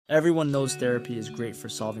Everyone knows therapy is great for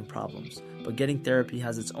solving problems, but getting therapy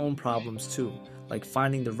has its own problems too, like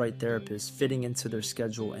finding the right therapist, fitting into their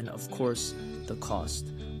schedule, and of course, the cost.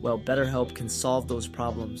 Well, BetterHelp can solve those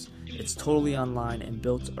problems. It's totally online and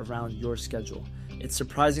built around your schedule. It's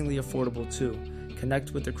surprisingly affordable too.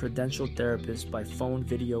 Connect with a credentialed therapist by phone,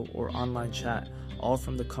 video, or online chat, all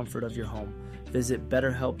from the comfort of your home. Visit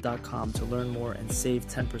BetterHelp.com to learn more and save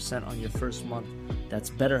 10% on your first month. That's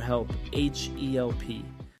BetterHelp, H-E-L-P.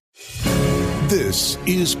 This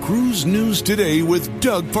is Cruise News Today with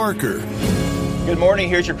Doug Parker. Good morning.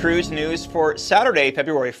 Here's your cruise news for Saturday,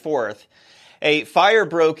 February 4th. A fire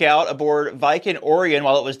broke out aboard Viking Orion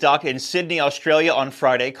while it was docked in Sydney, Australia on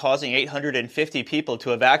Friday, causing 850 people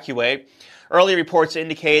to evacuate. Early reports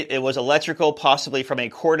indicate it was electrical, possibly from a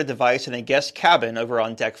corded device in a guest cabin over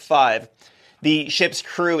on Deck 5. The ship's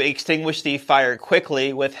crew extinguished the fire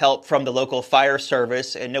quickly with help from the local fire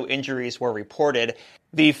service, and no injuries were reported.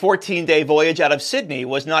 The 14-day voyage out of Sydney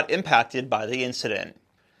was not impacted by the incident.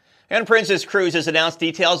 And Princess Cruises announced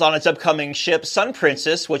details on its upcoming ship, Sun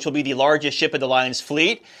Princess, which will be the largest ship in the line's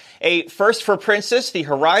fleet. A first for Princess, the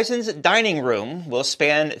Horizons dining room will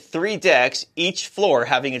span 3 decks, each floor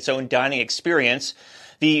having its own dining experience.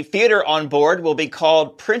 The theater on board will be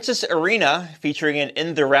called Princess Arena, featuring an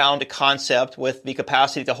in-the-round concept with the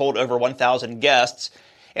capacity to hold over 1,000 guests.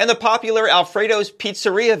 And the popular Alfredo's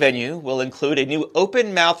Pizzeria venue will include a new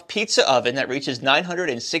open-mouth pizza oven that reaches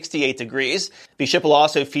 968 degrees. The ship will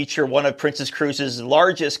also feature one of Princess Cruises'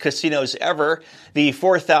 largest casinos ever. The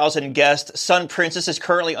 4,000-guest Sun Princess is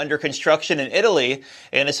currently under construction in Italy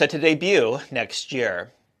and is set to debut next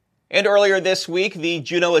year. And earlier this week, the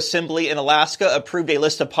Juneau Assembly in Alaska approved a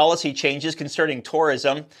list of policy changes concerning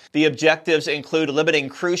tourism. The objectives include limiting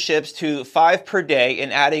cruise ships to 5 per day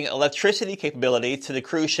and adding electricity capability to the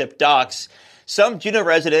cruise ship docks. Some Juneau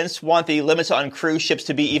residents want the limits on cruise ships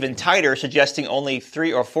to be even tighter, suggesting only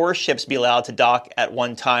 3 or 4 ships be allowed to dock at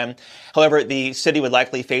one time. However, the city would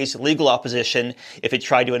likely face legal opposition if it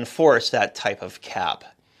tried to enforce that type of cap.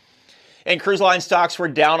 And cruise line stocks were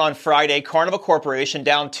down on Friday. Carnival Corporation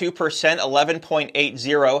down 2%,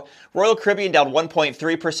 11.80. Royal Caribbean down 1.3%,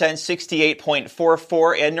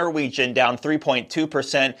 68.44. And Norwegian down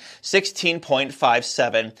 3.2%,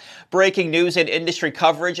 16.57. Breaking news and industry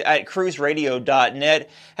coverage at cruiseradio.net.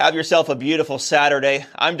 Have yourself a beautiful Saturday.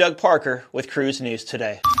 I'm Doug Parker with Cruise News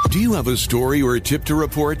Today. Do you have a story or a tip to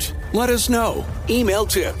report? Let us know. Email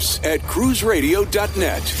tips at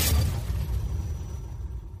cruiseradio.net.